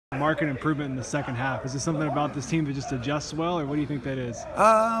marked improvement in the second half. Is there something about this team that just adjusts well, or what do you think that is?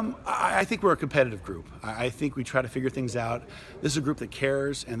 I think we're a competitive group. I think we try to figure things out. This is a group that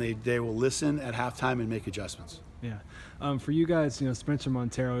cares, and they will listen at halftime and make adjustments. Yeah. For you guys, Spencer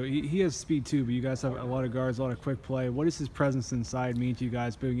Montero, he has speed too, but you guys have a lot of guards, a lot of quick play. What does his presence inside mean to you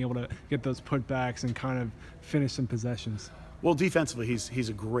guys, being able to get those putbacks and kind of finish some possessions? Well, defensively, he's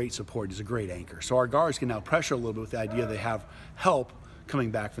a great support. He's a great anchor. So our guards can now pressure a little bit with the idea they have help coming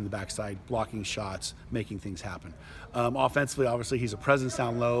back from the backside, blocking shots, making things happen. Offensively, obviously, he's a presence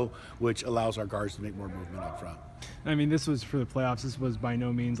down low, which allows our guards to make more movement up front. I mean, this was for the playoffs. This was by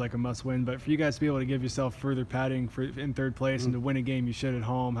no means like a must-win, but for you guys to be able to give yourself further padding in third place and to win a game you should at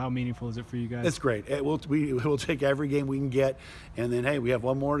home, how meaningful is it for you guys? It's great. We'll take every game we can get, and then, hey, we have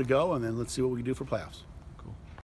one more to go, and then let's see what we can do for playoffs.